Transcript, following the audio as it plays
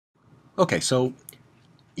Okay, so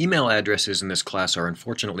email addresses in this class are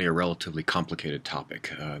unfortunately a relatively complicated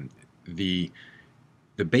topic. The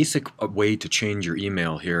the basic way to change your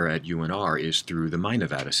email here at UNR is through the My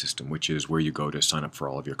Nevada system, which is where you go to sign up for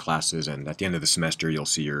all of your classes, and at the end of the semester you'll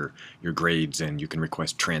see your grades and you can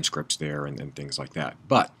request transcripts there and things like that.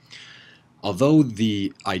 But although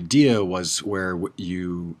the idea was where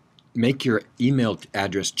you make your email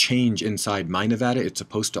address change inside My Nevada, it's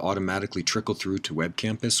supposed to automatically trickle through to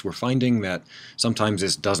WebCampus. We're finding that sometimes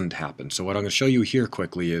this doesn't happen. So what I'm going to show you here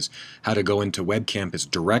quickly is how to go into WebCampus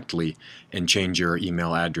directly and change your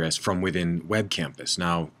email address from within WebCampus.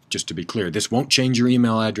 Now, just to be clear, this won't change your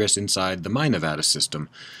email address inside the My Nevada system,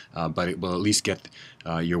 but it will at least get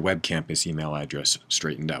your WebCampus email address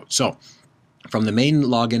straightened out. So from the main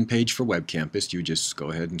login page for WebCampus, you just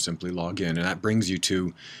go ahead and simply log in, and that brings you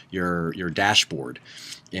to your dashboard.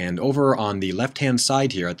 And over on the left-hand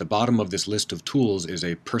side here, at the bottom of this list of tools, is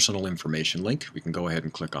a personal information link. We can go ahead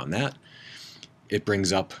and click on that. It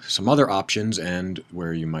brings up some other options, and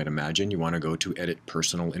where you might imagine you want to go to Edit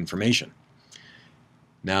Personal Information.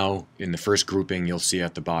 Now, in the first grouping, you'll see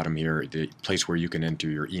at the bottom here the place where you can enter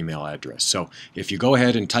your email address. So if you go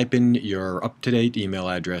ahead and type in your up-to-date email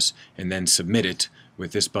address and then submit it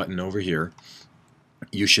with this button over here,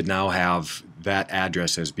 you should now have that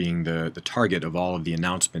address as being the target of all of the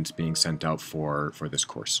announcements being sent out for this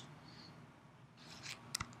course.